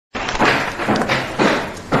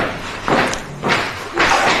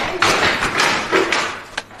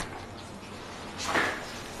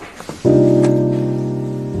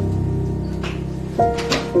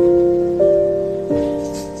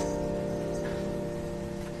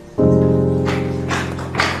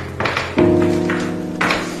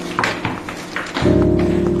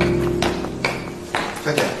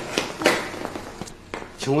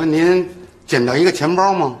请问您捡到一个钱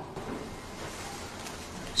包吗？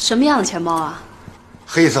什么样的钱包啊？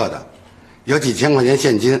黑色的，有几千块钱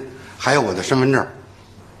现金，还有我的身份证。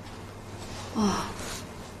哦，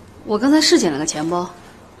我刚才是捡了个钱包，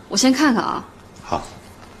我先看看啊。好。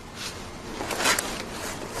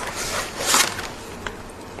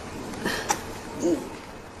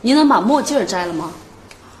您能把墨镜摘了吗？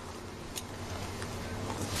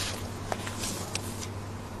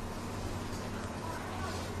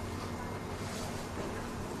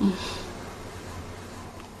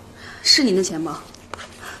是您的钱包，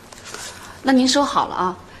那您收好了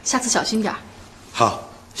啊，下次小心点儿。好，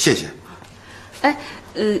谢谢。哎，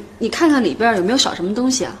你看看里边有没有少什么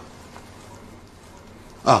东西啊？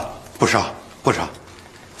啊，不少不少，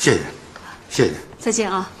谢谢，谢谢。再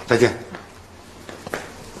见啊。再见。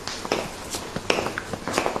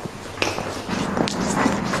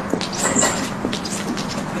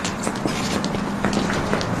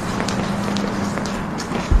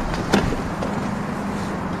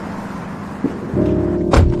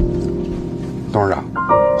董事长，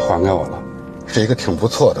还给我了，是一个挺不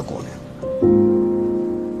错的姑娘。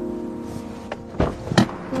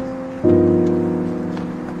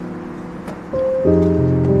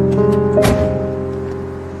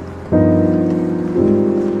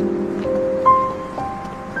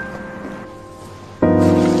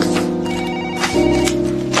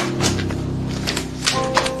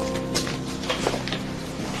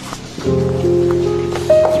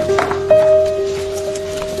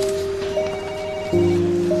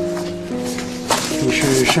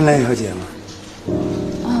申兰小姐吗？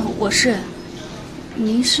哦，我是。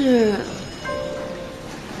您是？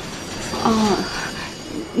哦，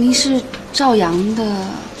您是赵阳的？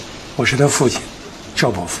我是他父亲，赵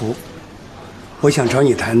宝福。我想找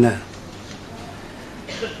你谈谈，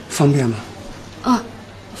方便吗？啊，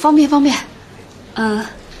方便方便。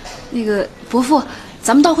那个伯父，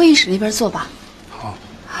咱们到会议室那边坐吧。好。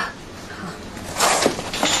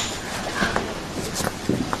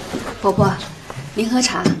伯伯，您喝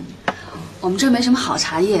茶。我们这儿没什么好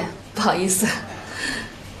茶叶，不好意思。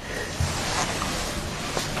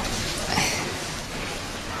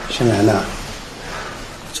申兰呐，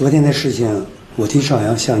昨天的事情，我替赵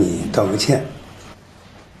阳向你道个歉。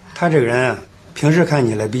他这个人啊，平时看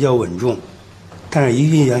起来比较稳重，但是一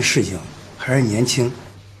遇见事情还是年轻，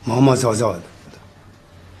毛毛躁躁的。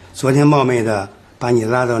昨天冒昧的把你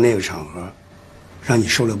拉到那个场合，让你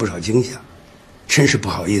受了不少惊吓，真是不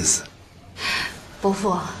好意思。伯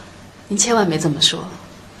父，您千万别这么说。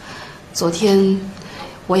昨天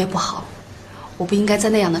我也不好，我不应该在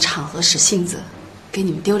那样的场合使性子，给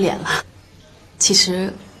你们丢脸了。其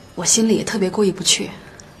实我心里也特别过意不去。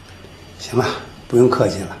行了，不用客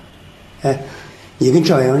气了。哎，你跟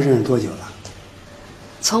赵阳认识多久了？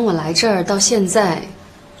从我来这儿到现在，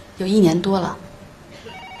有1年多了。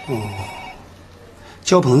哦，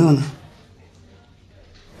交朋友呢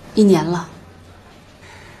？1年了。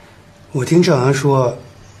我听赵阳说，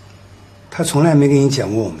他从来没跟你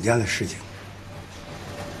讲过我们家的事情。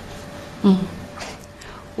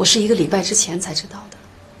我是1个礼拜之前才知道的。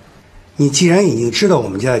你既然已经知道我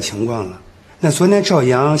们家的情况了，那昨天赵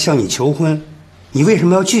阳向你求婚，你为什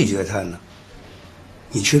么要拒绝他呢？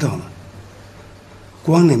你知道吗？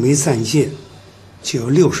光那枚钻戒就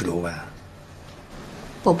有60多万。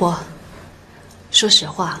伯伯，说实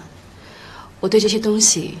话，我对这些东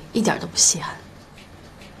西一点都不稀罕。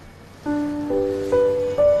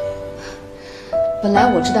本来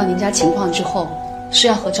我知道您家情况之后，是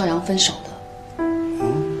要和赵阳分手的。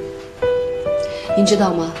您知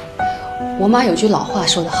道吗？我妈有句老话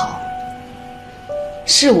说得好，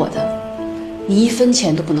是我的，你1分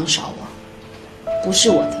钱都不能少我；不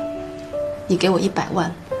是我的，你给我100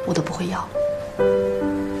万，我都不会要。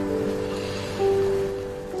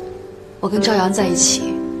我跟赵阳在一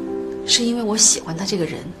起，是因为我喜欢他这个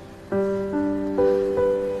人。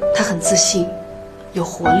他很自信，有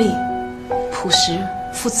活力，朴实、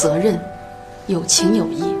负责任，有情有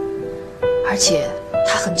义，而且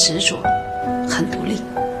他很执着，很独立。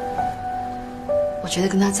我觉得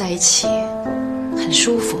跟他在一起很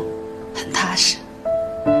舒服，很踏实。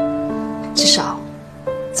至少，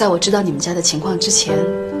在我知道你们家的情况之前，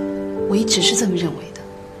我一直是这么认为的。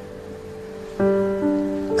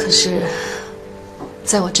可是，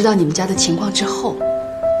在我知道你们家的情况之后，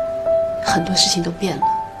很多事情都变了。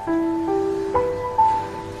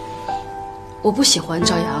我不喜欢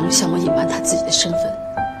赵阳向我隐瞒他自己的身份，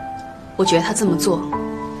我觉得他这么做，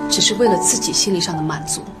只是为了自己心理上的满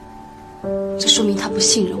足。这说明他不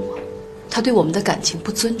信任我，他对我们的感情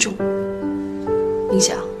不尊重。您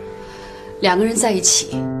想，2个人在一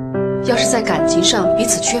起，要是在感情上彼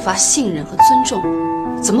此缺乏信任和尊重，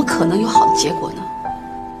怎么可能有好的结果呢？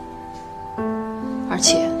而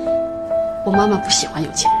且，我妈妈不喜欢有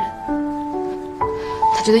钱人，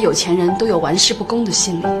她觉得有钱人都有玩世不恭的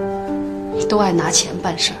心理，都爱拿钱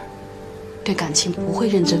办事儿，对感情不会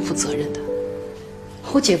认真负责任的。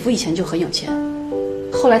我姐夫以前就很有钱，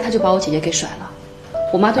后来他就把我姐姐给甩了，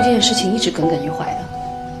我妈对这件事情一直耿耿于怀的。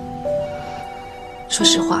说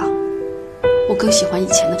实话，我更喜欢以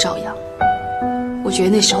前的赵阳，我觉得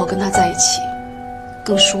那时候跟他在一起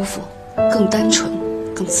更舒服，更单纯，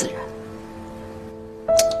更自然。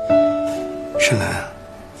深蓝，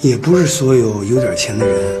也不是所有有点钱的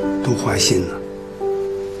人都花心呢。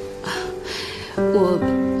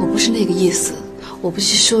我不是那个意思，我不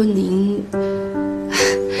是说您，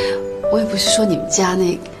我也不是说你们家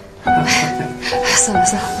那个。算了，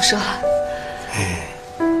不说了。哎，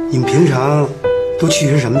你们平常都去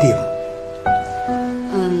些什么地方？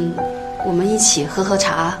我们一起喝喝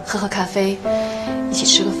茶，喝喝咖啡，一起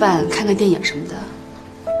吃个饭，看看电影什么的。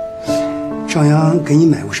赵阳给你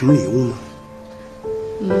买过什么礼物吗？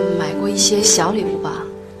买过一些小礼物吧。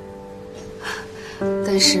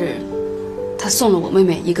但是，他送了我妹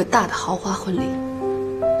妹一个大的豪华婚礼，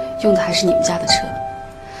用的还是你们家的车。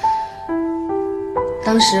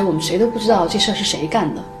当时我们谁都不知道这事儿是谁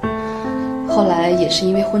干的，后来也是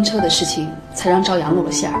因为婚车的事情，才让赵阳露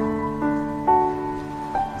了馅儿。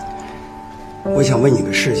我想问你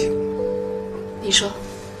个事情。你说。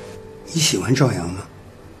你喜欢赵阳吗？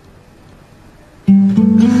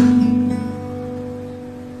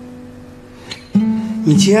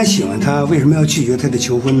你既然喜欢他，为什么要拒绝他的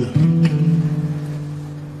求婚呢？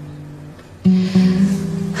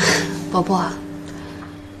伯伯，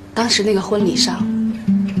当时那个婚礼上，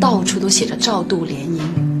到处都写着赵度联姻。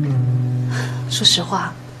说实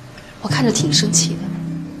话，我看着挺生气的。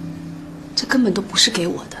这根本都不是给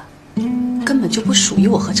我的，根本就不属于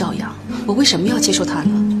我和赵阳，我为什么要接受它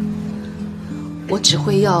呢？我只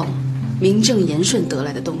会要名正言顺得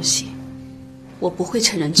来的东西，我不会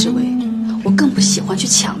趁人之危，我更不喜欢去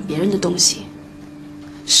抢别人的东西。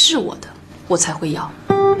是我的，我才会要；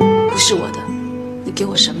不是我的，你给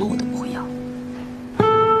我什么我都不会要。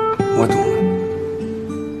我懂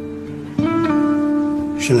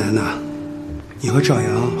了，深蓝呐，你和赵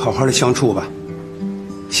阳好好的相处吧。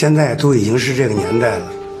现在都已经是这个年代了，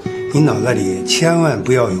你脑子里千万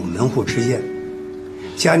不要有门户之见。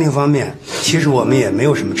家庭方面，其实我们也没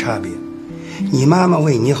有什么差别。你妈妈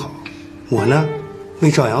为你好，我呢，为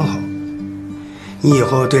赵阳好。你以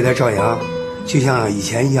后对待赵阳，就像以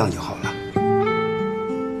前一样就好了。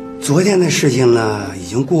昨天的事情呢，已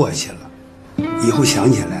经过去了，以后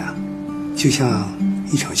想起来啊，就像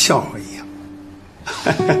一场笑话一样。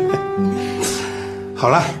好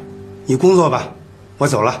了，你工作吧，我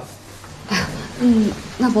走了。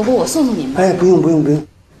那伯伯我送送您吧。哎，不用，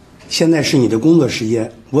现在是你的工作时间，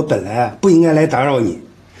我本来不应该来打扰你，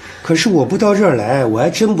可是我不到这儿来，我还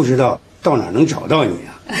真不知道到哪儿能找到你啊。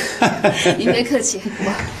您别客气，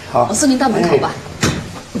好，我送您到门口吧。